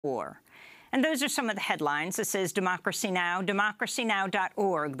war. And those are some of the headlines. This is Democracy Now!,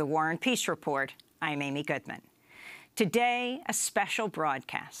 democracynow.org, The War and Peace Report. I'm Amy Goodman. Today, a special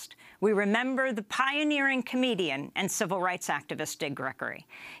broadcast. We remember the pioneering comedian and civil rights activist Dick Gregory.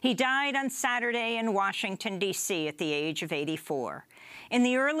 He died on Saturday in Washington, D.C. at the age of 84. In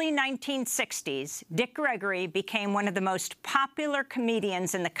the early 1960s, Dick Gregory became one of the most popular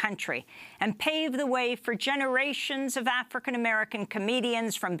comedians in the country and paved the way for generations of African-American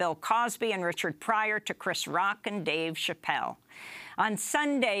comedians, from Bill Cosby and Richard Pryor to Chris Rock and Dave Chappelle. On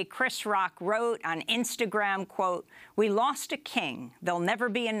Sunday, Chris Rock wrote on Instagram, quote, "We lost a king. There'll never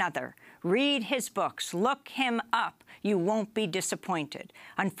be another. Read his books. Look him up. You won't be disappointed.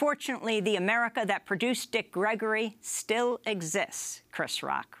 Unfortunately, the America that produced Dick Gregory still exists," Chris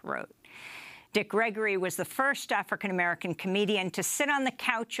Rock wrote. Dick Gregory was the first African-American comedian to sit on the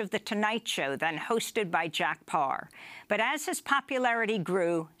couch of The Tonight Show, then hosted by Jack Paar. But as his popularity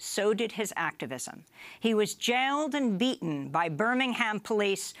grew, so did his activism. He was jailed and beaten by Birmingham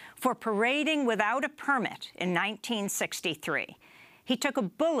police for parading without a permit in 1963. He took a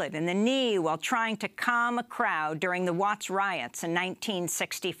bullet in the knee while trying to calm a crowd during the Watts riots in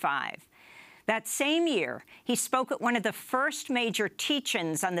 1965. That same year, he spoke at one of the first major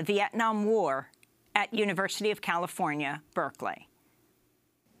teach-ins on the Vietnam War at University of California, Berkeley.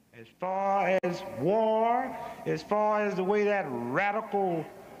 As far as war, as far as the way that radical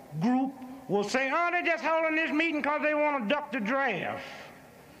group will say, oh, they're just holding this meeting because they want to duck the draft.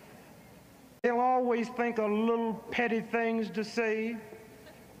 They'll always think of little petty things to say,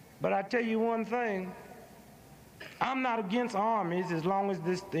 but I tell you one thing, I'm not against armies as long as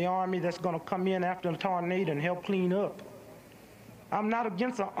the army that's going to come in after a tornado and help clean up. I'm not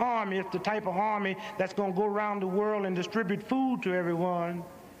against an army. It's the type of army that's going to go around the world and distribute food to everyone.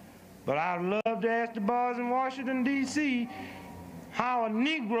 But I'd love to ask the boys in Washington, D.C., how a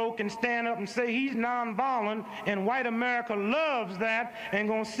Negro can stand up and say he's nonviolent and white America loves that and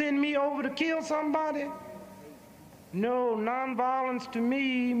going to send me over to kill somebody? No, nonviolence to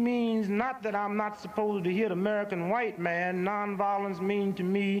me means not that I'm not supposed to hit American white man. Nonviolence means to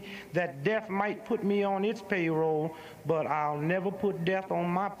me that death might put me on its payroll, but I'll never put death on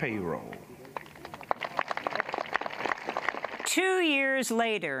my payroll. 2 years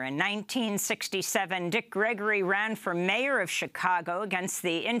later, in 1967, Dick Gregory ran for mayor of Chicago against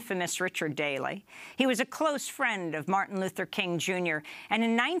the infamous Richard Daley. He was a close friend of Martin Luther King, Jr., and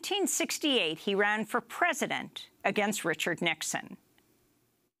in 1968, he ran for president against Richard Nixon.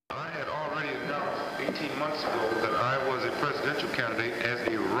 I had already announced 18 months ago that I was a presidential candidate as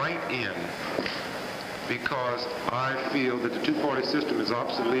a write-in because I feel that the two-party system is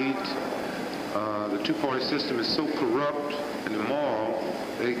obsolete. The two-party system is so corrupt and immoral,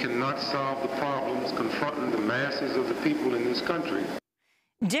 they cannot solve the problems confronting the masses of the people in this country.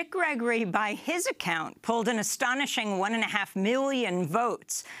 Dick Gregory, by his account, pulled an astonishing 1.5 million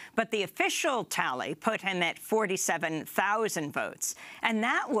votes, but the official tally put him at 47,000 votes, and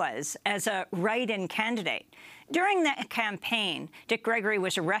that was as a write-in candidate. During that campaign, Dick Gregory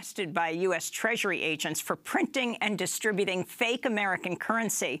was arrested by U.S. Treasury agents for printing and distributing fake American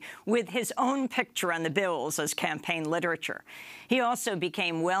currency with his own picture on the bills as campaign literature. He also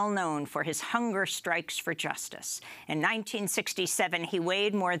became well-known for his hunger strikes for justice. In 1967, he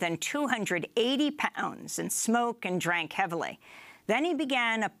weighed more than 280 pounds and smoked and drank heavily. Then he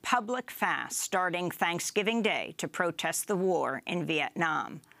began a public fast starting Thanksgiving Day to protest the war in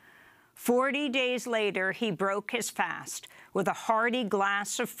Vietnam. 40 days later, he broke his fast with a hearty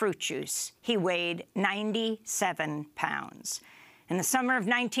glass of fruit juice. He weighed 97 pounds. In the summer of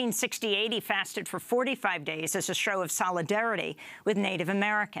 1968, he fasted for 45 days as a show of solidarity with Native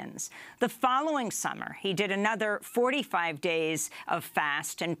Americans. The following summer, he did another 45 days of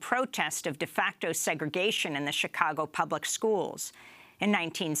fast in protest of de facto segregation in the Chicago public schools. In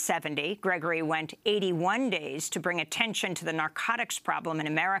 1970, Gregory went 81 days to bring attention to the narcotics problem in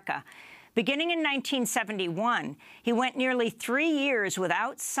America. Beginning in 1971, he went nearly 3 years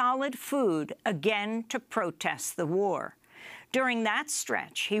without solid food, again to protest the war. During that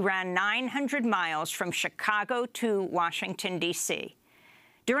stretch, he ran 900 miles from Chicago to Washington, D.C.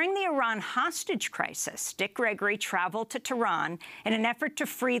 During the Iran hostage crisis, Dick Gregory traveled to Tehran in an effort to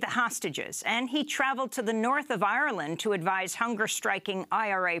free the hostages, and he traveled to the north of Ireland to advise hunger-striking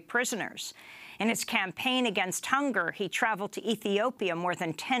IRA prisoners. In his campaign against hunger, he traveled to Ethiopia more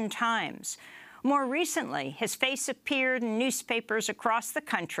than 10 times. More recently, his face appeared in newspapers across the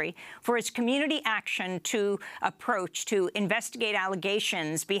country for his community action approach to investigate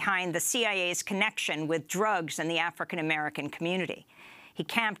allegations behind the CIA's connection with drugs in the African-American community. He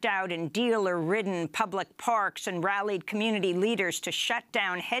camped out in dealer-ridden public parks and rallied community leaders to shut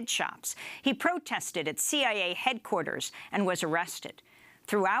down head shops. He protested at CIA headquarters and was arrested.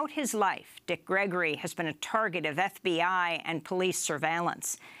 Throughout his life, Dick Gregory has been a target of FBI and police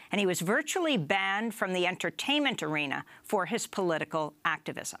surveillance, and he was virtually banned from the entertainment arena for his political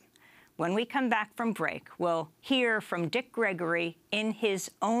activism. When we come back from break, we'll hear from Dick Gregory in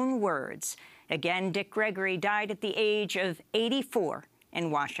his own words. Again, Dick Gregory died at the age of 84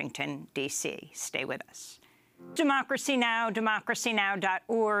 in Washington, D.C. Stay with us. Democracy Now!,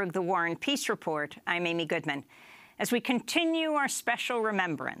 democracynow.org, The War and Peace Report. I'm Amy Goodman. As we continue our special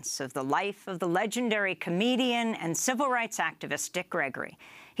remembrance of the life of the legendary comedian and civil rights activist Dick Gregory.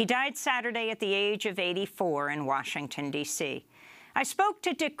 He died Saturday at the age of 84 in Washington, D.C. I spoke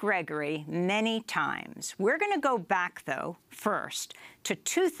to Dick Gregory many times. We're going to go back, though, first to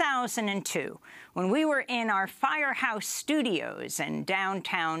 2002, when we were in our Firehouse Studios in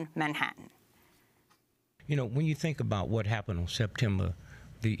downtown Manhattan. You know, when you think about what happened on September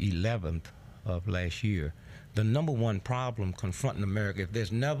the 11th of last year, the #1 problem confronting America, if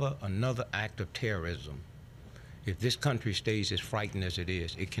there's never another act of terrorism, if this country stays as frightened as it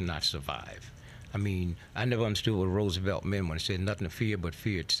is, it cannot survive. I mean, I never understood what Roosevelt meant when he said nothing to fear but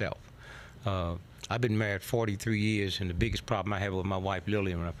fear itself. I've been married 43 years, and the biggest problem I had with my wife,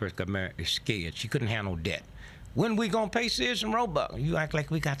 Lillian, when I first got married, is scared. She couldn't handle debt. When we gonna pay Sears and Roebuck? You act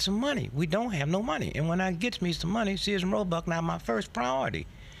like we got some money. We don't have no money. And when I get me some money, Sears and Roebuck now my first priority.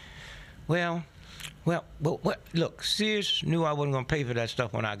 Well, look, Sears knew I wasn't gonna pay for that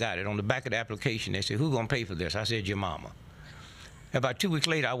stuff when I got it. On the back of the application, they said, "Who's gonna pay for this?" I said, "Your mama." About 2 weeks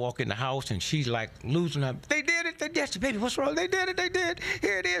later, I walk in the house, and she's like losing her. They did it. Yes, baby, what's wrong? They did it. They did.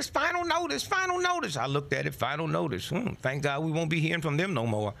 Here it is. Final notice. Final notice. I looked at it. Final notice. Thank God we won't be hearing from them no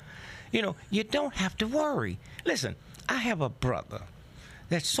more. You know, you don't have to worry. Listen, I have a brother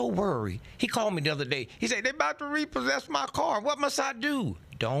that's so worried. He called me the other day. He said, "They're about to repossess my car. What must I do?"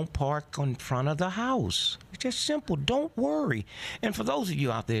 Don't park in front of the house. It's just simple. Don't worry. And for those of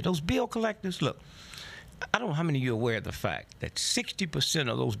you out there, those bill collectors, look, I don't know how many of you are aware of the fact that 60%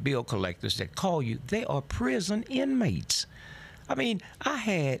 of those bill collectors that call you, they are prison inmates. I mean, I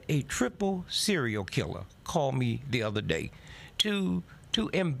had a triple serial killer call me the other day to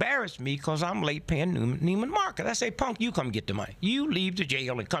embarrass me because I'm late paying Neiman Marcus. I say, "Punk, you come get the money. You leave the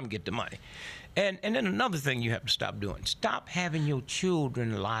jail and come get the money." And then another thing you have to stop doing, stop having your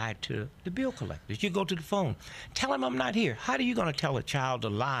children lie to the bill collectors. You go to the phone, tell them I'm not here. How are you going to tell a child to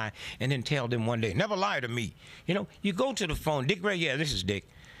lie and then tell them one day, "Never lie to me"? You know, you go to the phone, "Dick Ray, yeah, this is Dick."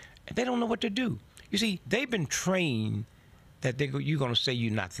 And they don't know what to do. You see, they've been trained that you're going to say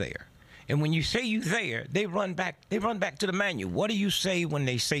you're not there. And when you say you're there, they run back to the manual. What do you say when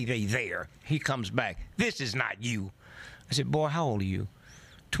they say they there? He comes back, "This is not you." I said, "Boy, how old are you?"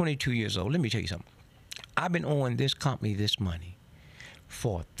 22 years old. Let me tell you something. I've been owing this company this money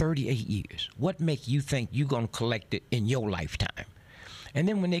for 38 years. What make you think you're going to collect it in your lifetime? And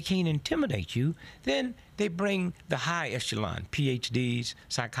then when they can't intimidate you, then they bring the high echelon, PhDs,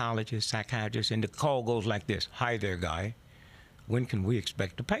 psychologists, psychiatrists, and the call goes like this: "Hi there, guy. When can we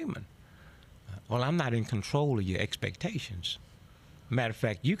expect a payment?" Well, I'm not in control of your expectations. Matter of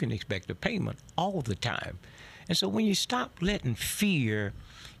fact, you can expect a payment all the time. And so when you stop letting fear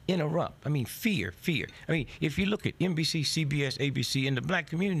interrupt, I mean, fear. I mean, if you look at NBC, CBS, ABC, in the black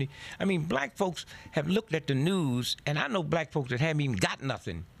community, I mean, black folks have looked at the news, and I know black folks that haven't even got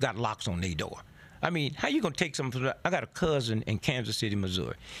nothing, got locks on their door. I mean, how you going to take something from that? I got a cousin in Kansas City,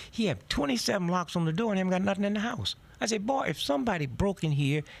 Missouri. He had 27 locks on the door and haven't got nothing in the house. I said, "Boy, if somebody broke in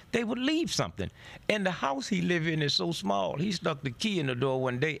here, they would leave something." And the house he lived in is so small, he stuck the key in the door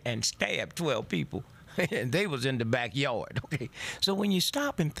one day and stabbed 12 people. And they was in the backyard, okay? So when you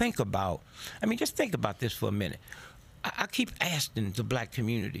stop and think about, I mean, just think about this for a minute. I keep asking the black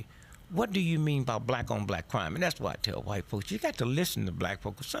community, what do you mean by black on black crime? And that's why I tell white folks, you got to listen to black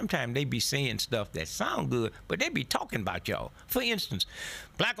folks. Sometimes they be saying stuff that sound good, but they be talking about y'all. For instance,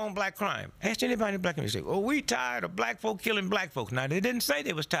 black on black crime. Ask anybody in the black community, say, "Oh, we tired of black folk killing black folks." Now, they didn't say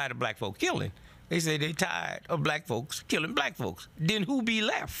they was tired of black folk killing. They say they tired of black folks killing black folks. Then who be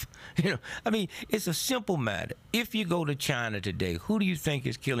left? You know, I mean, it's a simple matter. If you go to China today, who do you think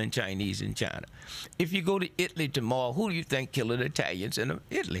is killing Chinese in China? If you go to Italy tomorrow, who do you think killing Italians in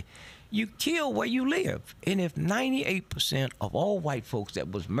Italy? You kill where you live. And if 98% of all white folks that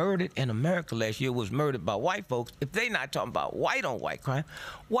was murdered in America last year was murdered by white folks, if they not talking about white on white crime,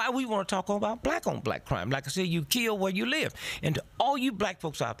 why we want to talk about black on black crime? Like I said, you kill where you live. And to all you black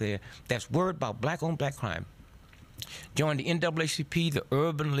folks out there that's worried about black on black crime, Join the NAACP, the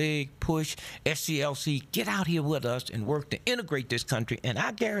Urban League, PUSH, SCLC. Get out here with us and work to integrate this country. And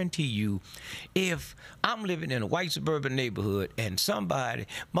I guarantee you, if I'm living in a white suburban neighborhood and somebody,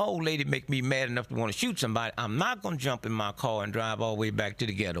 my old lady make me mad enough to want to shoot somebody, I'm not going to jump in my car and drive all the way back to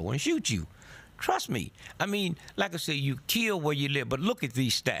the ghetto and shoot you. Trust me. I mean, like I say, you kill where you live. But look at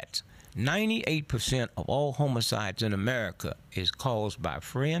these stats. 98% of all homicides in America is caused by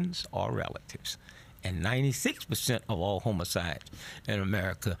friends or relatives. And 96% of all homicides in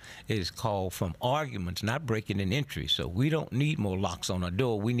America is caused from arguments, not breaking an entry. So we don't need more locks on our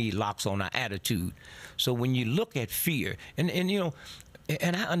door. We need locks on our attitude. So when you look at fear, and you know,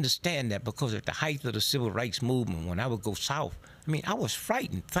 and I understand that because at the height of the civil rights movement, when I would go south, I mean, I was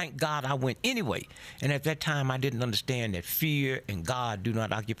frightened. Thank God I went anyway. And at that time, I didn't understand that fear and God do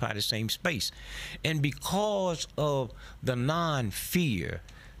not occupy the same space. And because of the non-fear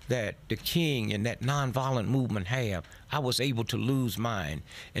that the King and that nonviolent movement have, I was able to lose mine.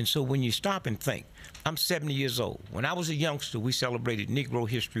 And so when you stop and think, I'm 70 years old. When I was a youngster, we celebrated Negro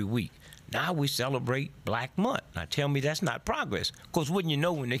History Week. Now we celebrate Black Month. Now tell me that's not progress. Because wouldn't you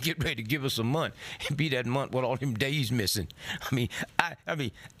know when they get ready to give us a month, and be that month with all them days missing. I mean,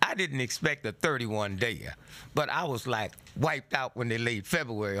 I didn't expect a 31-day, but I was like wiped out when they laid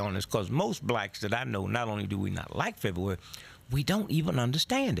February on us, because most blacks that I know, not only do we not like February, we don't even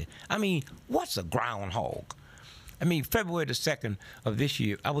understand it. I mean, what's a groundhog? I mean, February the 2nd of this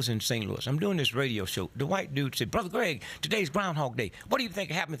year, I was in St. Louis. I'm doing this radio show. The white dude said, Brother Greg, today's Groundhog Day. What do you think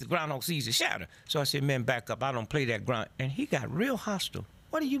happened if the groundhog sees a shadow? So I said, man, back up. I don't play that ground. And he got real hostile.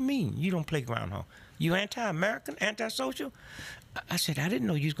 What do you mean you don't play groundhog? You anti-American, anti-social? I said, I didn't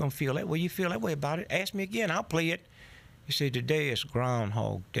know you was going to feel that way. You feel that way about it? Ask me again. I'll play it. He said, today is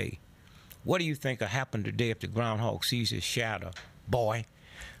Groundhog Day. What do you think will happen today if the groundhog sees his shadow, boy?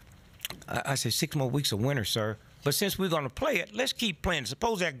 I said, 6 more weeks of winter, sir. But since we're going to play it, let's keep playing.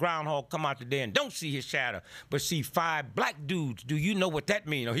 Suppose that groundhog come out today and don't see his shadow, but see 5 black dudes. Do you know what that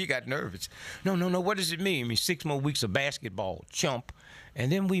means? Oh, he got nervous. No. What does it mean? I mean, 6 more weeks of basketball, chump.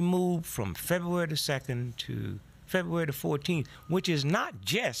 And then we move from February the 2nd to February the 14th, which is not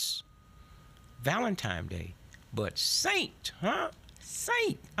just Valentine's Day, but Saint, huh?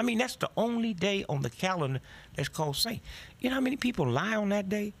 Saint. I mean, that's the only day on the calendar that's called Saint. You know how many people lie on that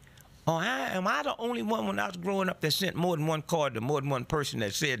day? Or am I the only one when I was growing up that sent more than one card to more than one person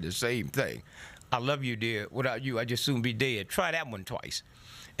that said the same thing? I love you, dear. Without you, I'd just soon be dead. Try that one twice.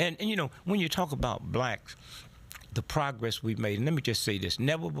 And you know, when you talk about blacks, the progress we've made, and let me just say this,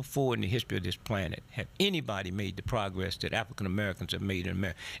 never before in the history of this planet have anybody made the progress that African Americans have made in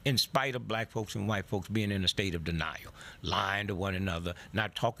America, in spite of black folks and white folks being in a state of denial, lying to one another,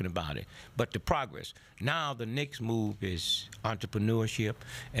 not talking about it. But the progress. Now the next move is entrepreneurship,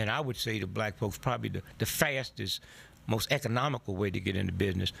 and I would say to black folks probably the fastest, most economical way to get into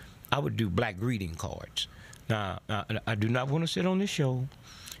business, I would do black greeting cards. Now, I do not want to sit on this show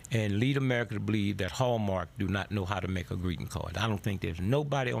and lead America to believe that Hallmark do not know how to make a greeting card. I don't think there's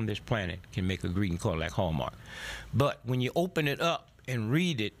nobody on this planet can make a greeting card like Hallmark. But when you open it up and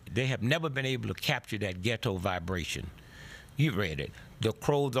read it, they have never been able to capture that ghetto vibration. You read it. The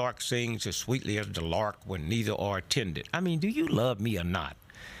crowlark sings as sweetly as the lark when neither are attended. I mean, do you love me or not?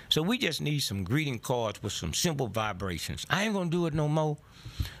 So we just need some greeting cards with some simple vibrations. I ain't gonna do it no more.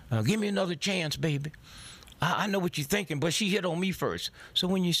 Give me another chance, baby. I know what you're thinking, but she hit on me first. So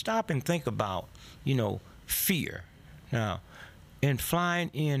when you stop and think about, you know, fear. Now, in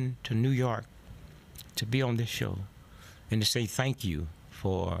flying in to New York to be on this show and to say thank you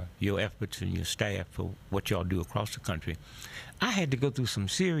for your efforts and your staff for what y'all do across the country, I had to go through some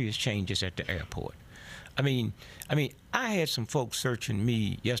serious changes at the airport. I mean, I had some folks searching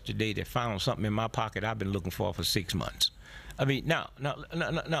me yesterday that found something in my pocket I've been looking for 6 months. I mean, now,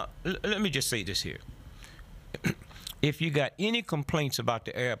 let me just say this here. If you got any complaints about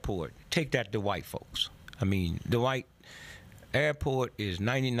the airport, take that to white folks. I mean, the white airport is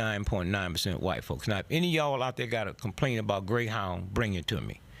 99.9% white folks. Now, if any of y'all out there got a complaint about Greyhound, bring it to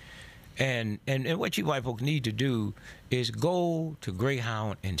me. And what you white folks need to do is go to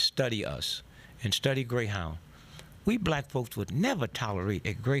Greyhound and study us and study Greyhound. We black folks would never tolerate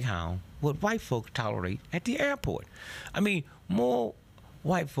at Greyhound what white folks tolerate at the airport. I mean, more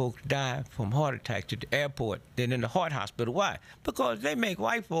white folks die from heart attacks at the airport than in the heart hospital. Why? Because they make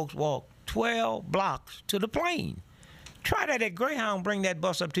white folks walk 12 blocks to the plane. Try that at Greyhound, bring that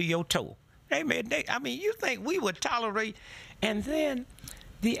bus up to your toe. I mean, you think we would tolerate, and then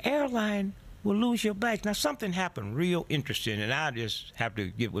the airline will lose your bags. Now, something happened real interesting, and I just have to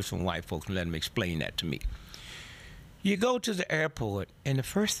get with some white folks and let them explain that to me. You go to the airport, and the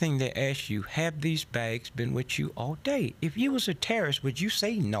first thing they ask you, have these bags been with you all day? If you was a terrorist, would you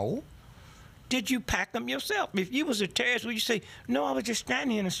say no? Did you pack them yourself? If you was a terrorist, would you say, no, I was just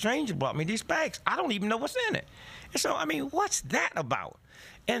standing here and a stranger brought me these bags. I don't even know what's in it. And so, I mean, what's that about?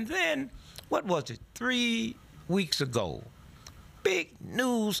 And then, what was it, 3 weeks ago, big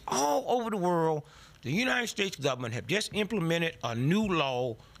news all over the world, the United States government have just implemented a new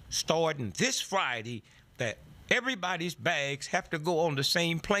law starting this Friday that everybody's bags have to go on the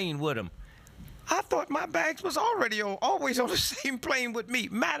same plane with them. I thought my bags was always on the same plane with me.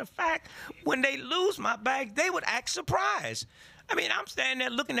 Matter of fact, when they lose my bag, they would act surprised. I mean, I'm standing there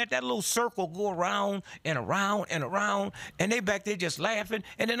looking at that little circle go around and around and around, and they back there just laughing.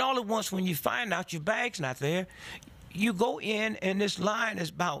 And then all at once, when you find out your bag's not there, you go in, and this line is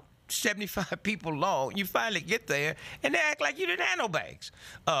about 75 people long. You finally get there, and they act like you didn't have no bags.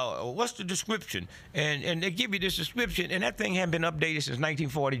 What's the description? And they give you this description, and that thing hadn't been updated since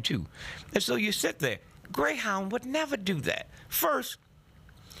 1942. And so you sit there. Greyhound would never do that. First,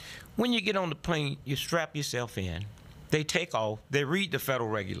 when you get on the plane, you strap yourself in. They take off. They read the federal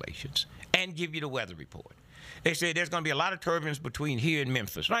regulations and give you the weather report. They say there's going to be a lot of turbulence between here and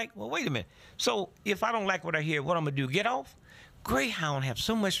Memphis, right? Well, wait a minute. So if I don't like what I hear, what I'm going to do, get off? Greyhound have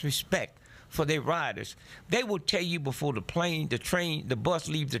so much respect for their riders. They will tell you before the plane, the train, the bus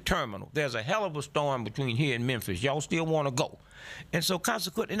leaves the terminal, there's a hell of a storm between here and Memphis. Y'all still want to go. And so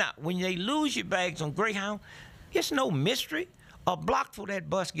consequently, now, when they lose your bags on Greyhound, it's no mystery. A block before that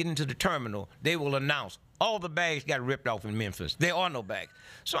bus get into the terminal, they will announce all the bags got ripped off in Memphis. There are no bags.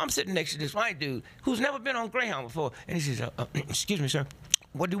 So I'm sitting next to this white dude who's never been on Greyhound before, and he says, excuse me, sir,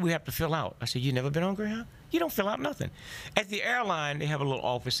 what do we have to fill out? I said, you never been on Greyhound? You don't fill out nothing. At the airline, they have a little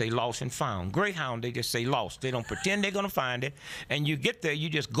office, say lost and found. Greyhound, they just say lost. They don't pretend they're going to find it. And you get there, you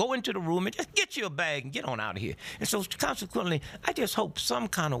just go into the room and just get you a bag and get on out of here. And so consequently, I just hope some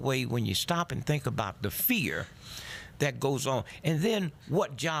kind of way when you stop and think about the fear that goes on. And then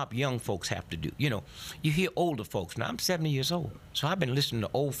what job young folks have to do. You know, you hear older folks. Now, I'm 70 years old, so I've been listening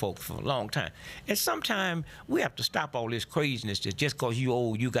to old folks for a long time. And sometimes we have to stop all this craziness that just because you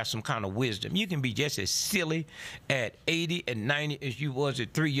old, you got some kind of wisdom. You can be just as silly at 80 and 90 as you was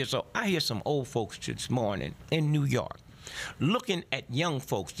at 3 years old. I hear some old folks this morning in New York looking at young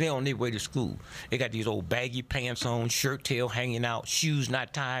folks. They're on their way to school. They got these old baggy pants on, shirt tail hanging out, shoes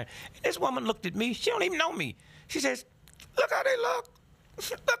not tied. And this woman looked at me. She don't even know me. She says, look how they look.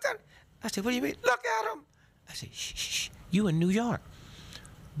 Look at. I said, what do you mean? Look at them. I said, shh, shh, you in New York.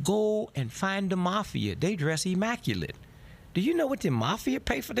 Go and find the mafia. They dress immaculate. Do you know what the mafia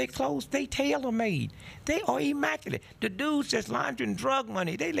pay for their clothes? They tailor-made. They are immaculate. The dudes that's laundering drug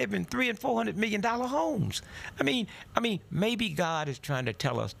money, they live in $300 and $400 million homes. I mean, maybe God is trying to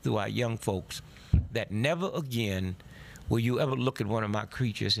tell us through our young folks that never again will you ever look at one of my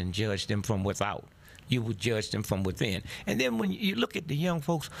creatures and judge them from without. You would judge them from within. And then when you look at the young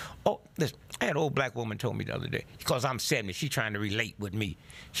folks, listen, I had an old black woman told me the other day, because I'm 70, she's trying to relate with me.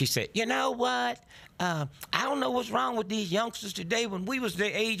 She said, you know what? I don't know what's wrong with these youngsters today. When we was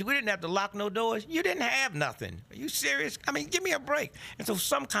their age, we didn't have to lock no doors. You didn't have nothing. Are you serious? I mean, give me a break. And so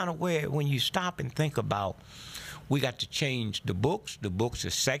some kind of way, when you stop and think about, we got to change the books. The books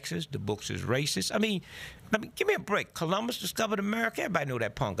is sexist. The books is racist. I mean, give me a break. Columbus discovered America. Everybody know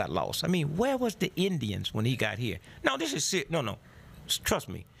that punk got lost. I mean, where was the Indians when he got here? No, this is serious. No. Trust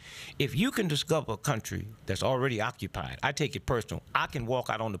me. If you can discover a country that's already occupied, I take it personal. I can walk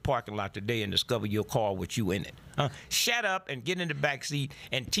out on the parking lot today and discover your car with you in it. Shut up and get in the back seat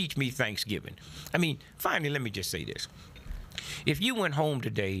and teach me Thanksgiving. I mean, finally, let me just say this. If you went home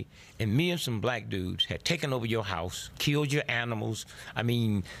today and me and some black dudes had taken over your house, killed your animals,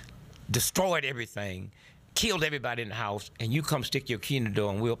 destroyed everything, killed everybody in the house, and you come stick your key in the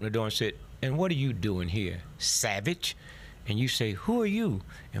door and we open the door and say, and what are you doing here, savage? And you say, who are you?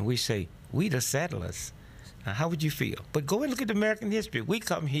 And we say, we the settlers. Now, how would you feel? But go and look at American history. We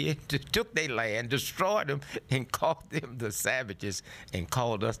come here, took their land, destroyed them, and called them the savages, and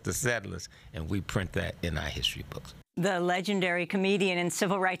called us the settlers. And we print that in our history books. The legendary comedian and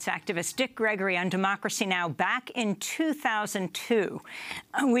civil rights activist Dick Gregory on Democracy Now! Back in 2002.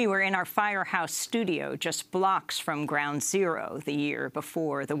 We were in our Firehouse studio just blocks from Ground Zero the year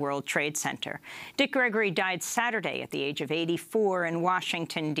before the World Trade Center. Dick Gregory died Saturday at the age of 84 in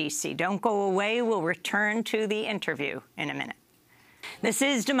Washington, D.C. Don't go away. We'll return to the interview in a minute. This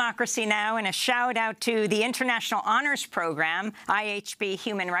is Democracy Now! And a shout out to the International Honors Program, IHB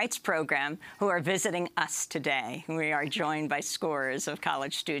Human Rights Program, who are visiting us today. We are joined by scores of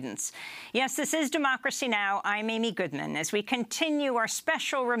college students. Yes, this is Democracy Now! I'm Amy Goodman as we continue our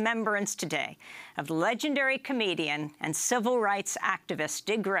special remembrance today of the legendary comedian and civil rights activist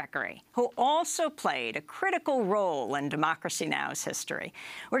Dick Gregory, who also played a critical role in Democracy Now!'s history.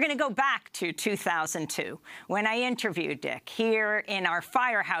 We're going to go back to 2002 when I interviewed Dick here in our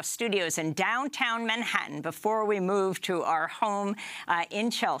Firehouse studios in downtown Manhattan before we moved to our home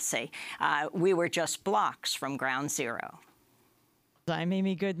in Chelsea. We were just blocks from Ground Zero. I'm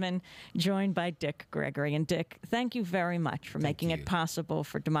Amy Goodman, joined by Dick Gregory. And Dick, thank you very much for making it possible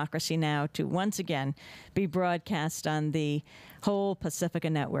for Democracy Now! To once again be broadcast on the whole Pacifica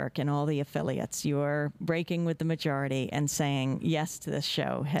network and all the affiliates. Your breaking with the majority and saying yes to this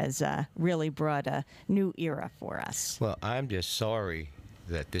show has really brought a new era for us. Well, I'm just sorry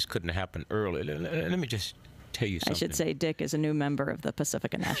that this couldn't happen earlier. Let me just tell you something. I should say Dick is a new member of the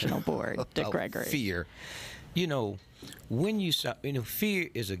Pacifica National Board, Dick Oh, Gregory. Fear. You know, fear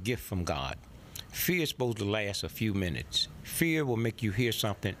is a gift from God. Fear is supposed to last a few minutes. Fear will make you hear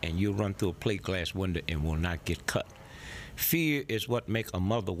something and you'll run through a plate glass window and will not get cut. Fear is what make a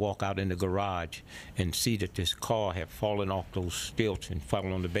mother walk out in the garage and see that this car have fallen off those stilts and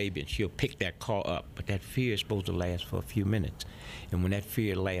fallen on the baby, and she'll pick that car up. But that fear is supposed to last for a few minutes. And when that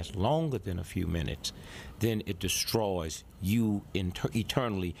fear lasts longer than a few minutes, then it destroys you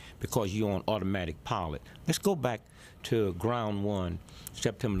eternally because you're on automatic pilot. Let's go back to Ground One,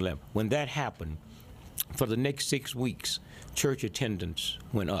 September 11th. When that happened, for the next 6 weeks, church attendance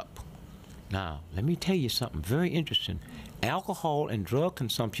went up. Now, let me tell you something very interesting. Alcohol and drug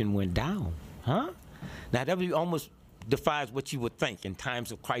consumption went down, huh? Now, that almost defies what you would think in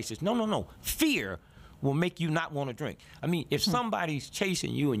times of crisis. No. Fear will make you not want to drink. I mean, if somebody's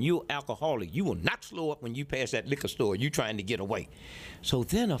chasing you and you're alcoholic, you will not slow up when you pass that liquor store. You're trying to get away. So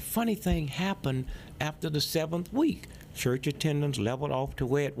then a funny thing happened after the 7th week. Church attendance leveled off to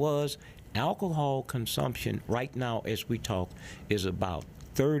where it was. Alcohol consumption right now, as we talk, is about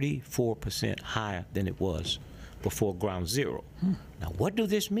 34% higher than it was before Ground Zero. Now, what does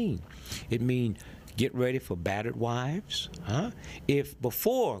this mean? It means get ready for battered wives. Huh? If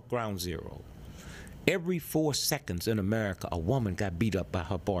before Ground Zero, every 4 seconds in America, a woman got beat up by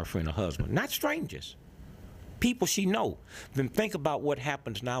her boyfriend or husband, not strangers, people she know. Then think about what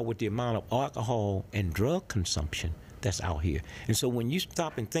happens now with the amount of alcohol and drug consumption that's out here. And so when you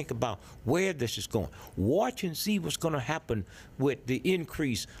stop and think about where this is going, watch and see what's going to happen with the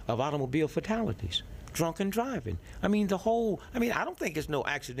increase of automobile fatalities, drunken driving. I don't think it's no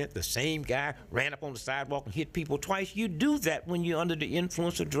accident the same guy ran up on the sidewalk and hit people twice. You do that when you're under the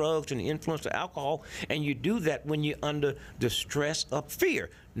influence of drugs and the influence of alcohol, and you do that when you're under the stress of fear.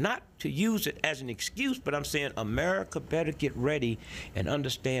 Not to use it as an excuse, but I'm saying America better get ready and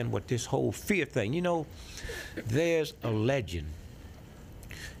understand what this whole fear thing. You know, there's a legend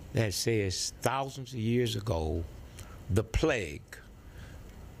that says thousands of years ago, the plague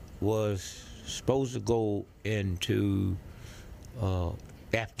was supposed to go into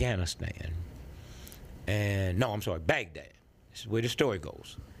Afghanistan, and Baghdad. This is where the story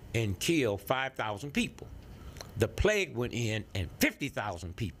goes, and kill 5,000 people. The plague went in, and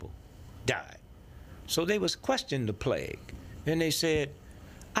 50,000 people died. So they was questioning the plague, and they said,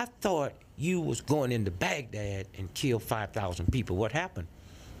 "I thought you was going into Baghdad and killed 5,000 people. What happened?"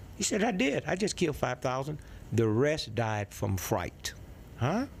 He said, "I did. I just killed 5,000. The rest died from fright."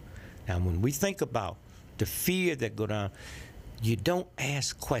 Huh? Now, when we think about the fear that go down, you don't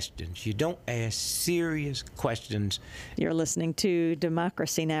ask questions. You don't ask serious questions. You're listening to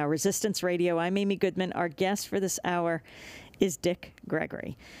Democracy Now! Resistance Radio. I'm Amy Goodman. Our guest for this hour is Dick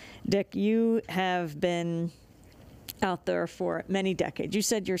Gregory. Dick, you have been out there for many decades. You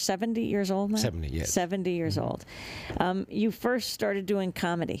said you're 70 years old now? 70, yes. 70 years old. You first started doing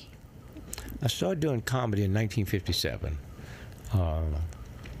comedy. I started doing comedy in 1957.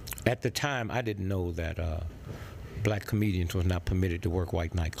 At the time, I didn't know that black comedians was not permitted to work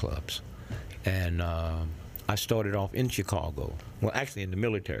white nightclubs. And I started off in Chicago. Well, actually in the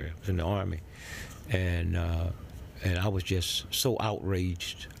military. I was in the Army. And I was just so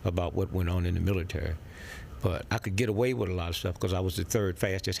outraged about what went on in the military. But I could get away with a lot of stuff because I was the 3rd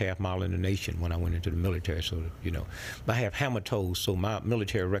fastest half mile in the nation when I went into the military. So, you know, I have hammer toes, so my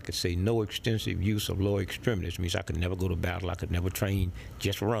military records say no extensive use of lower extremities. It means I could never go to battle, I could never train,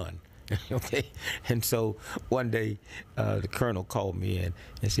 just run. Okay, and so one day the colonel called me in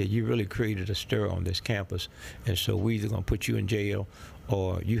and said, "You really created a stir on this campus, and so we either gonna put you in jail,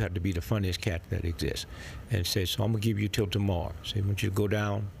 or you have to be the funniest cat that exists." And said, "So I'm gonna give you till tomorrow. So I want you to go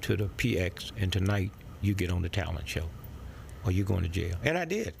down to the PX, and tonight you get on the talent show, or you're going to jail." And I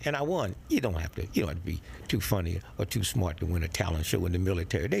did, and I won. You don't have to be too funny or too smart to win a talent show in the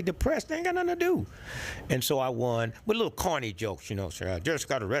military. They depressed, they ain't got nothing to do. And so I won with little corny jokes, sir. I just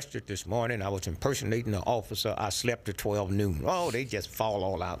got arrested this morning. I was impersonating an officer. I slept till 12 noon. Oh, they just fall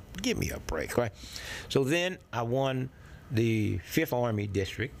all out. Give me a break, right? So then I won the 5th Army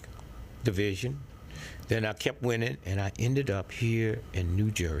Division. Then I kept winning, and I ended up here in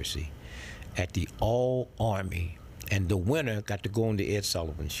New Jersey at the All Army. And the winner got to go on the Ed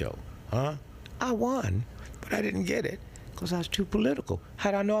Sullivan Show. I won, but I didn't get it because I was too political.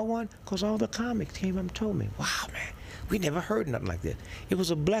 How'd I know I won? Because all the comics came up and told me, "Wow, man, we never heard nothing like that." It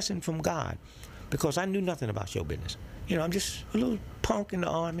was a blessing from God because I knew nothing about show business. I'm just a little punk in the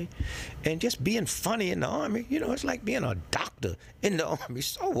Army, and just being funny in the Army, it's like being a doctor in the Army.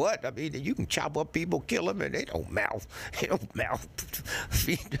 So what? I mean, you can chop up people, kill them, and they don't mouth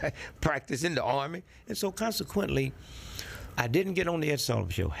practice in the Army. And so consequently, I didn't get on the Ed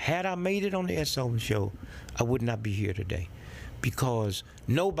Sullivan Show. Had I made it on the Ed Sullivan Show, I would not be here today, because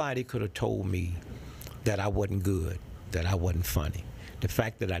nobody could have told me that I wasn't good, that I wasn't funny. The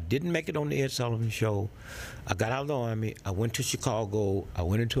fact that I didn't make it on the Ed Sullivan Show, I got out of the Army, I went to Chicago, I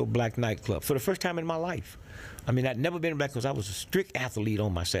went into a black nightclub for the first time in my life. I mean, I'd never been black because I was a strict athlete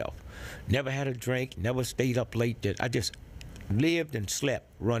on myself. Never had a drink, never stayed up late. I just lived and slept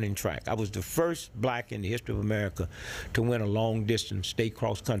running track. I was the first black in the history of America to win a long distance state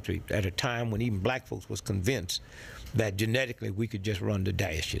cross country at a time when even black folks was convinced that genetically we could just run the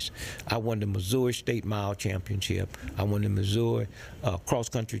dashes. I won the Missouri State Mile Championship. I won the Missouri Cross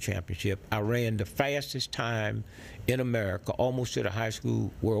Country Championship. I ran the fastest time in America, almost to the high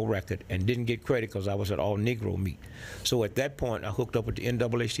school world record, and didn't get credit because I was at all Negro meet. So at that point, I hooked up with the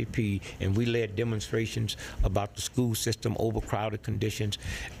NAACP, and we led demonstrations about the school system, overcrowded conditions,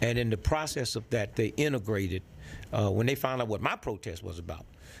 and in the process of that, they integrated, when they found out what my protest was about,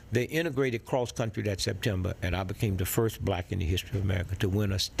 they integrated cross-country that September, and I became the first black in the history of America to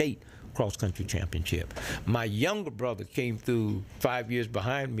win a state cross-country championship. My younger brother came through 5 years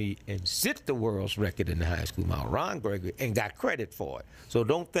behind me and set the world's record in the high school mile, Ron Gregory, and got credit for it. So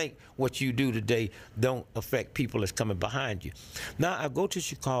don't think what you do today don't affect people that's coming behind you. Now, I go to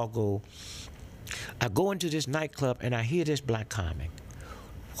Chicago, I go into this nightclub, and I hear this black comic.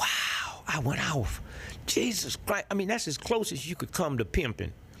 Wow, I went off. Jesus Christ. I mean, that's as close as you could come to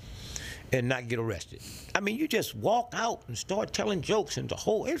pimping and not get arrested. I mean, you just walk out and start telling jokes, and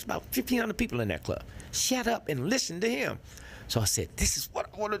there's about 1,500 people in that club. Shut up and listen to him. So I said, this is what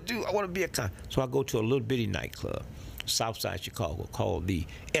I want to do. I want to be a comic. So I go to a little bitty nightclub, Southside Chicago, called the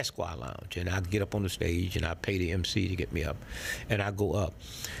Esquire Lounge, and I get up on the stage, and I pay the MC to get me up, and I go up.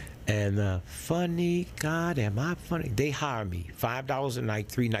 And funny, God, am I funny? They hire me $5 a night,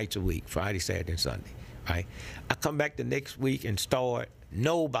 3 nights a week, Friday, Saturday, and Sunday. Right? I come back the next week and start.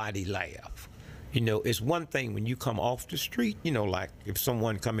 Nobody laugh. It's one thing when you come off the street, like if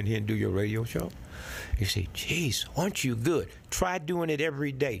someone come in here and do your radio show, you say, geez, aren't you good? Try doing it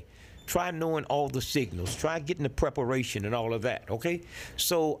every day. Try knowing all the signals. Try getting the preparation and all of that, okay?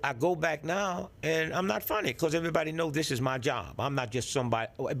 So I go back now, and I'm not funny because everybody knows this is my job. I'm not just somebody.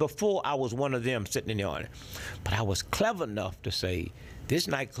 Before, I was one of them sitting in the audience. But I was clever enough to say, this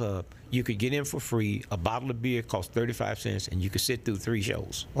nightclub, you could get in for free. A bottle of beer costs 35 cents, and you could sit through 3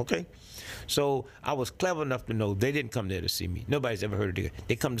 shows, okay? So I was clever enough to know they didn't come there to see me. Nobody's ever heard of it.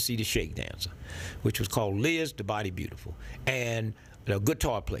 They come to see the shake dancer, which was called Liz the Body Beautiful, and the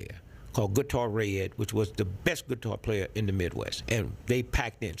guitar player called Guitar Red, which was the best guitar player in the Midwest. And they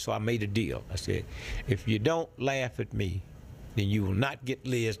packed in, so I made a deal. I said, if you don't laugh at me, then you will not get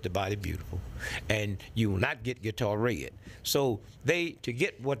Liz the Body Beautiful, and you will not get Guitar Red. So to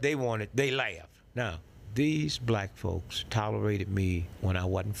get what they wanted, they laughed. Now, these black folks tolerated me when I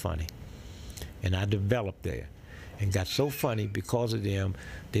wasn't funny, and I developed there and got so funny because of them.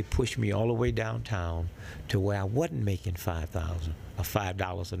 They pushed me all the way downtown to where I wasn't making $5,000 or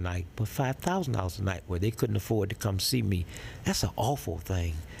 $5 a night, but $5,000 a night, where they couldn't afford to come see me. That's an awful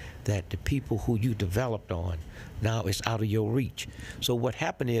thing, that the people who you developed on, now it's out of your reach. So what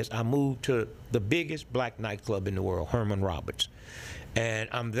happened is I moved to the biggest black nightclub in the world, Herman Roberts. And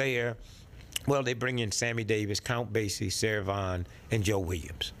I'm there. Well, they bring in Sammy Davis, Count Basie, Sarah Vaughan, and Joe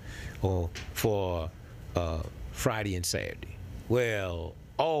Williams for Friday and Saturday. Well,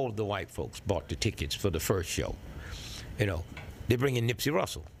 all the white folks bought the tickets for the first show. They bring in Nipsey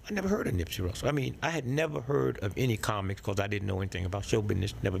Russell. I never heard of Nipsey Russell. I mean, I had never heard of any comics because I didn't know anything about show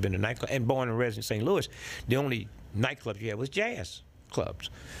business, never been to nightclub. And born and raised in St. Louis, the only nightclubs you had was jazz clubs.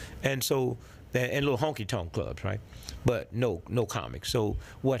 And so, and little honky-tonk clubs, right? But no comics. So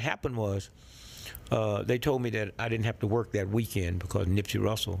what happened was, they told me that I didn't have to work that weekend because Nipsey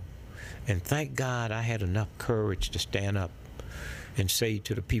Russell. And thank God I had enough courage to stand up and say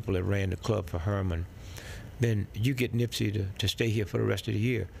to the people that ran the club for Herman, then you get Nipsey to stay here for the rest of the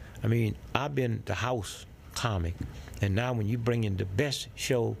year. I mean, I've been the house comic, and now when you bring in the best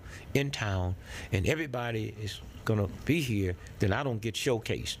show in town and everybody is gonna be here, then I don't get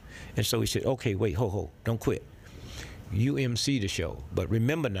showcased. And so he said, okay, wait, don't quit. You MC the show, but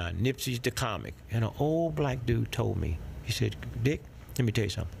remember now, Nipsey's the comic. And an old black dude told me, he said, Dick, let me tell you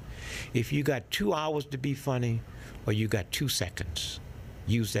something. If you got 2 hours to be funny, or you got 2 seconds,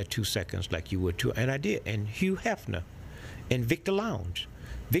 use that 2 seconds like you would too. And I did. And Hugh Hefner and Victor Lounge.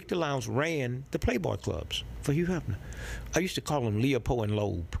 Victor Lounge ran the Playboy clubs for Hugh Hefner. I used to call them Leopold and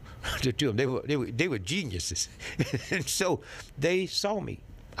Loeb. The two of them, they were geniuses. And so they saw me.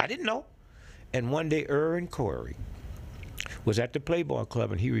 I didn't know. And one day, Erwin Corey was at the Playboy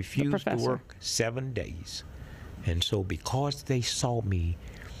Club, and he refused to work 7 days. And so because they saw me,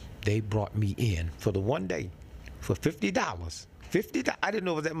 they brought me in for the one day for $50. $50. I didn't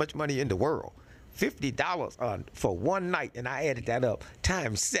know it was that much money in the world. $50 for one night, and I added that up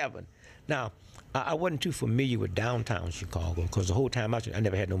times 7. Now, I wasn't too familiar with downtown Chicago because the whole time I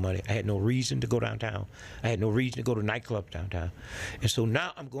never had no money. I had no reason to go downtown. I had no reason to go to nightclubs downtown. And so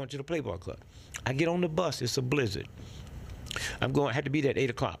now I'm going to the Playboy Club. I get on the bus. It's a blizzard. I had to be there at 8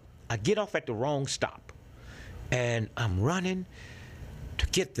 o'clock. I get off at the wrong stop, and I'm running to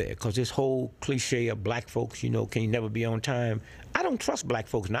get there because this whole cliche of black folks, can never be on time. I don't trust black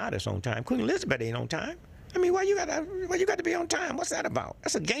folks now that's on time. Queen Elizabeth ain't on time. I mean, why you got to be on time? What's that about?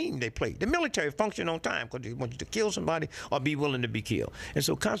 That's a game they play. The military function on time because they want you to kill somebody or be willing to be killed. And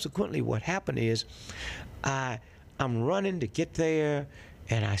so consequently what happened is I'm running to get there,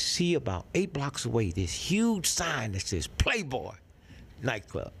 and I see about 8 blocks away this huge sign that says Playboy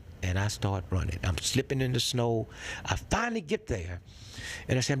nightclub. And I start running. I'm slipping in the snow. I finally get there.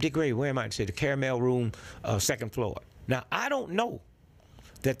 And I say, I'm Dick Gregory, where am I? I say, the Caramel Room, 2nd floor. Now, I don't know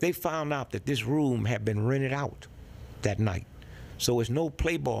that they found out that this room had been rented out that night. So there's no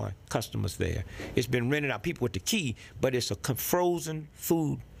Playboy customers there. It's been rented out, people with the key, but it's a frozen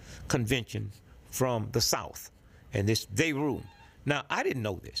food convention from the South. And this day room. Now, I didn't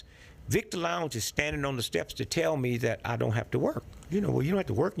know this. Victor Lounge is standing on the steps to tell me that I don't have to work. You don't have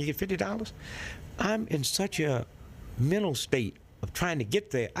to work and you get $50. I'm in such a mental state of trying to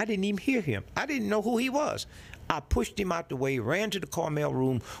get there. I didn't even hear him. I didn't know who he was. I pushed him out the way, ran to the Carmel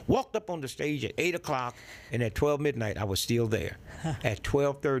Room, walked up on the stage at 8 o'clock, and at 12 midnight, I was still there. At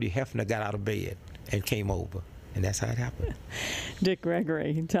 12:30, Hefner got out of bed and came over. And that's how it happened. Dick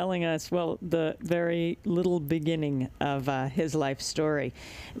Gregory telling us, the very little beginning of his life story.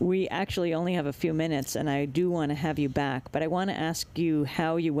 We actually only have a few minutes, and I do want to have you back, but I want to ask you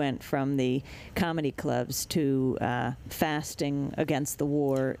how you went from the comedy clubs to fasting against the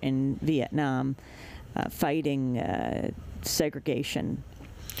war in Vietnam, fighting segregation.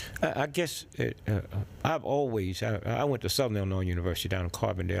 I guess I've always, I went to Southern Illinois University down in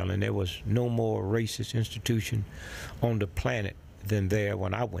Carbondale, and there was no more racist institution on the planet than there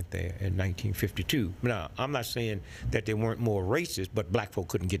when I went there in 1952. Now, I'm not saying that there weren't more racist, but black folk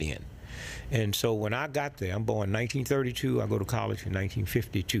couldn't get in. And so when I got there, I'm born in 1932, I go to college in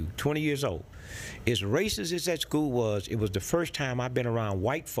 1952, 20 years old. As racist as that school was, it was the first time I've been around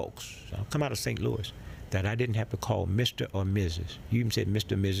white folks. I'll come out of St. Louis. That I didn't have to call Mr. or Mrs. You even said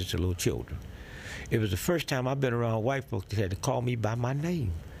Mr. and Mrs. to little children. It was the first time I've been around white folks that had to call me by my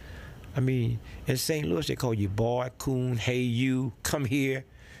name. I mean, in St. Louis, they call you boy, coon, hey, you, come here,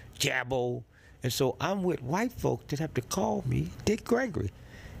 jabbo. And so I'm with white folks that have to call me Dick Gregory.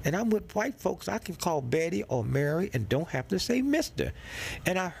 And I'm with white folks I can call Betty or Mary and don't have to say Mr.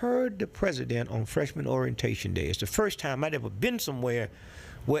 And I heard the president on freshman orientation day. It's the first time I'd ever been somewhere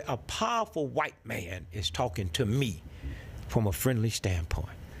where a powerful white man is talking to me from a friendly standpoint.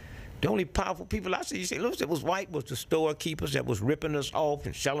 The only powerful people I see in St. Louis that was white was the storekeepers that was ripping us off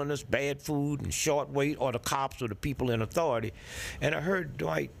and selling us bad food and short weight, or the cops or the people in authority. And I heard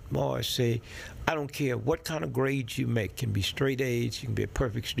Dwight Morris say, I don't care what kind of grades you make, can be straight A's, you can be a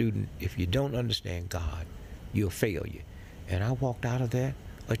perfect student. If you don't understand God, you're a failure. And I walked out of that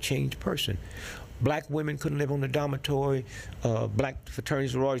a changed person. Black women couldn't live on the dormitory. Black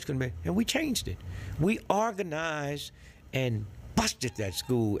fraternities and sororities couldn't be, and we changed it. We organized and busted that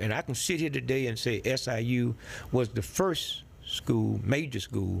school, and I can sit here today and say SIU was the first school, major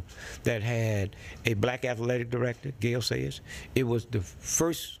school, that had a black athletic director, Gail says. It was the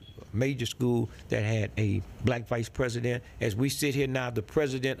first major school that had a black vice president. As we sit here now, the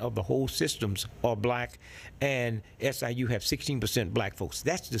president of the whole systems are black, and SIU have 16% black folks.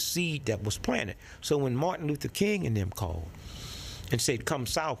 That's the seed that was planted. So when Martin Luther King and them called and said, come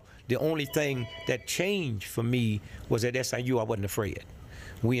south, the only thing that changed for me was at SIU, I wasn't afraid.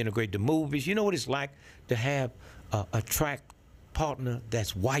 We integrate the movies. You know what it's like to have a track partner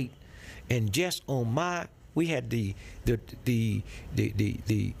that's white, and just on my, we had the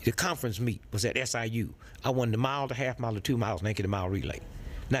conference meet was at SIU. I won the mile, the half mile, the 2 miles, naked mile relay.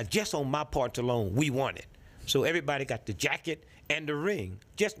 Now just on my parts alone, we won it. So everybody got the jacket and the ring.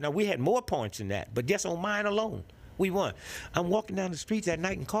 Now we had more points than that, but just on mine alone, we won. I'm walking down the streets that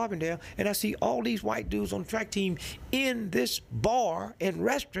night in Carbondale, and I see all these white dudes on the track team in this bar and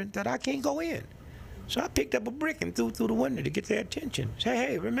restaurant that I can't go in. So I picked up a brick and threw through the window to get their attention. Say,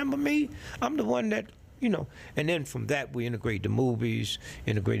 hey, remember me? I'm the one that, you know. And then from that, we integrated the movies,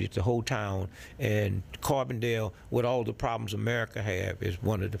 integrated the whole town. And Carbondale, with all the problems America have, is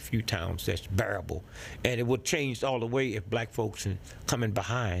one of the few towns that's bearable. And it would change all the way if black folks coming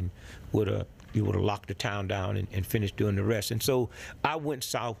behind would have locked the town down and finished doing the rest. And so I went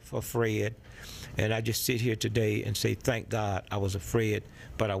south for Fred, and I just sit here today and say, thank God I was afraid,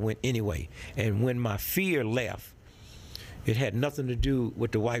 but I went anyway. And when my fear left, it had nothing to do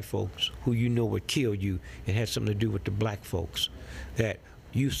with the white folks who you know would kill you. It had something to do with the black folks. That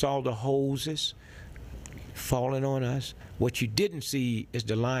you saw the hoses falling on us. What you didn't see is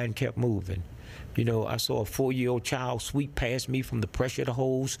the line kept moving. You know, I saw a 4-year-old child sweep past me from the pressure of the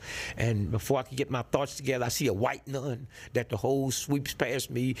hose, and before I could get my thoughts together, I see a white nun that the hose sweeps past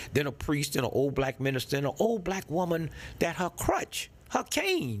me, then a priest and an old black minister and an old black woman that her crutch, her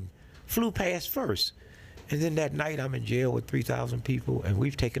cane, flew past first. And then that night I'm in jail with 3,000 people, and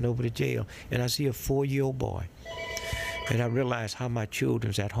we've taken over the jail, and I see a 4-year-old boy. And I realize how my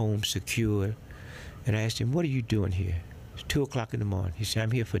children's at home secure, and I asked him, what are you doing here? It's 2 o'clock in the morning. He said,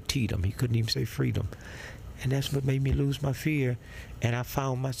 I'm here for Tatum. He couldn't even say freedom. And that's what made me lose my fear. And I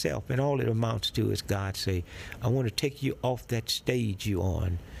found myself. And all it amounts to is God say, I want to take you off that stage you're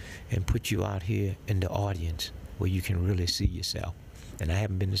on and put you out here in the audience where you can really see yourself. And I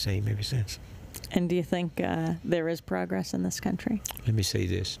haven't been the same ever since. And do you think there is progress in this country? Let me say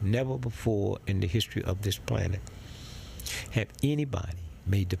this. Never before in the history of this planet have anybody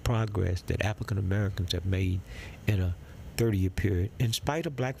made the progress that African Americans have made in a 30-year period, in spite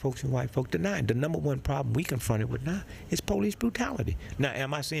of black folks and white folks denying. The number one problem we confronted with now is police brutality. Now,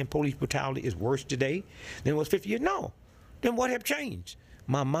 am I saying police brutality is worse today than it was 50 years? No. Then what have changed?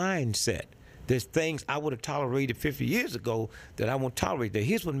 My mindset. There's things I would have tolerated 50 years ago that I won't tolerate there.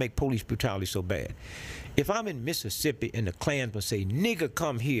 Here's what makes police brutality so bad. If I'm in Mississippi and the Klansman say, nigger,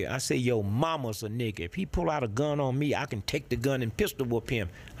 come here, I say, yo, mama's a nigger. If he pull out a gun on me, I can take the gun and pistol whoop him.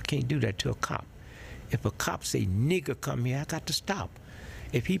 I can't do that to a cop. If a cop say, nigger, come here, I got to stop.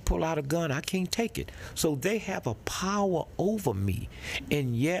 If he pull out a gun, I can't take it. So they have a power over me.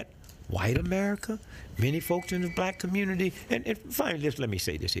 And yet, white America, many folks in the black community, and finally, just let me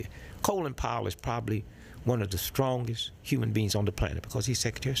say this here. Colin Powell is probably one of the strongest human beings on the planet because he's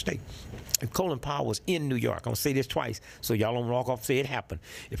Secretary of State. If Colin Powell was in New York, I'm going to say this twice so y'all don't walk off and say it happened.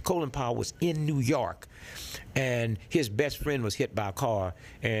 If Colin Powell was in New York and his best friend was hit by a car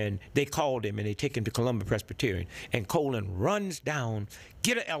and they called him and they take him to Columbia Presbyterian and Colin runs down,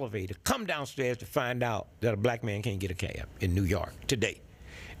 get an elevator, come downstairs to find out that a black man can't get a cab in New York today.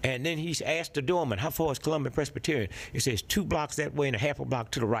 And then he's asked the doorman, how far is Columbia Presbyterian? It says 2 blocks that way and a half a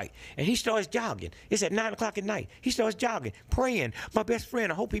block to the right. And he starts jogging. It's at 9 o'clock at night. He starts jogging, praying, my best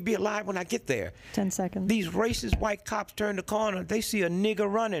friend, I hope he be alive when I get there. 10 seconds. These racist white cops turn the corner. They see a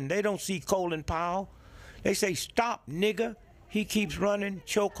nigger running. They don't see Colin Powell. They say, stop, nigger. He keeps running,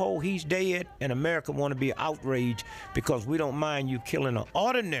 chokehold, he's dead. And America want to be outraged because we don't mind you killing an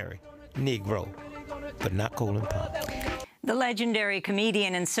ordinary Negro, but not Colin Powell. The legendary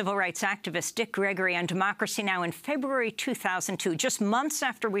comedian and civil rights activist Dick Gregory on Democracy Now! In February 2002, just months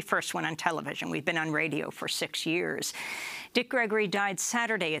after we first went on television. We've been on radio for 6 years. Dick Gregory died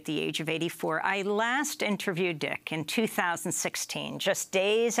Saturday at the age of 84. I last interviewed Dick in 2016, just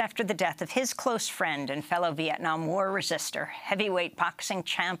days after the death of his close friend and fellow Vietnam War resistor, heavyweight boxing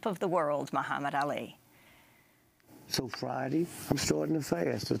champ of the world, Muhammad Ali. So Friday, I'm starting to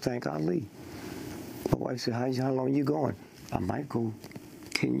fast to thank Ali. My wife said, how long you going? I might go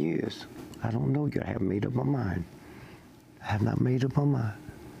 10 years. I don't know yet. I haven't made up my mind. I have not made up my mind.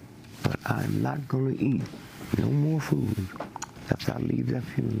 But I'm not going to eat no more food after I leave that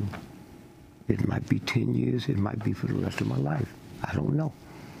funeral It might be 10 years. It might be for the rest of my life. I don't know.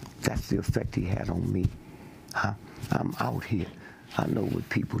 That's the effect he had on me. I'm out here. I know what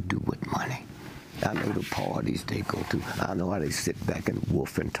people do with money. I know the parties they go to. I know how they sit back and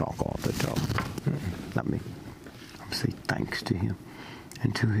woof and talk all the time. Not me. I'm say thanks to him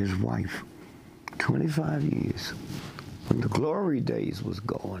and to his wife. 25 years. When the glory days was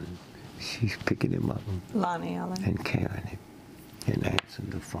gone, she's picking him up Lonnie Allen. and carrying him and answering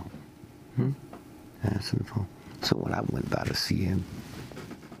the phone. Answering the phone. So when I went by to see him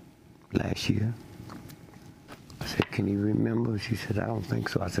last year, I said, can he remember? She said, I don't think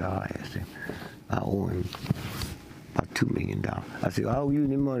so. I said, I'll ask him. I owe him about $2 million. I said, I owe you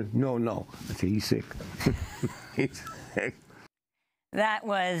any money? No. I said, he's sick. He's sick. That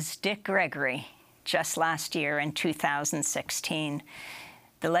was Dick Gregory just last year in 2016.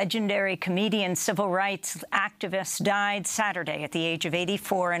 The legendary comedian, civil rights activist died Saturday at the age of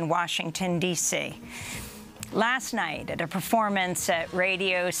 84 in Washington, D.C. Last night, at a performance at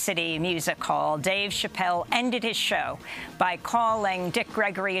Radio City Music Hall, Dave Chappelle ended his show by calling Dick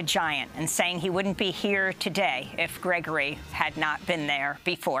Gregory a giant and saying he wouldn't be here today if Gregory had not been there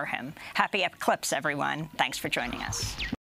before him. Happy Eclipse, everyone. Thanks for joining us.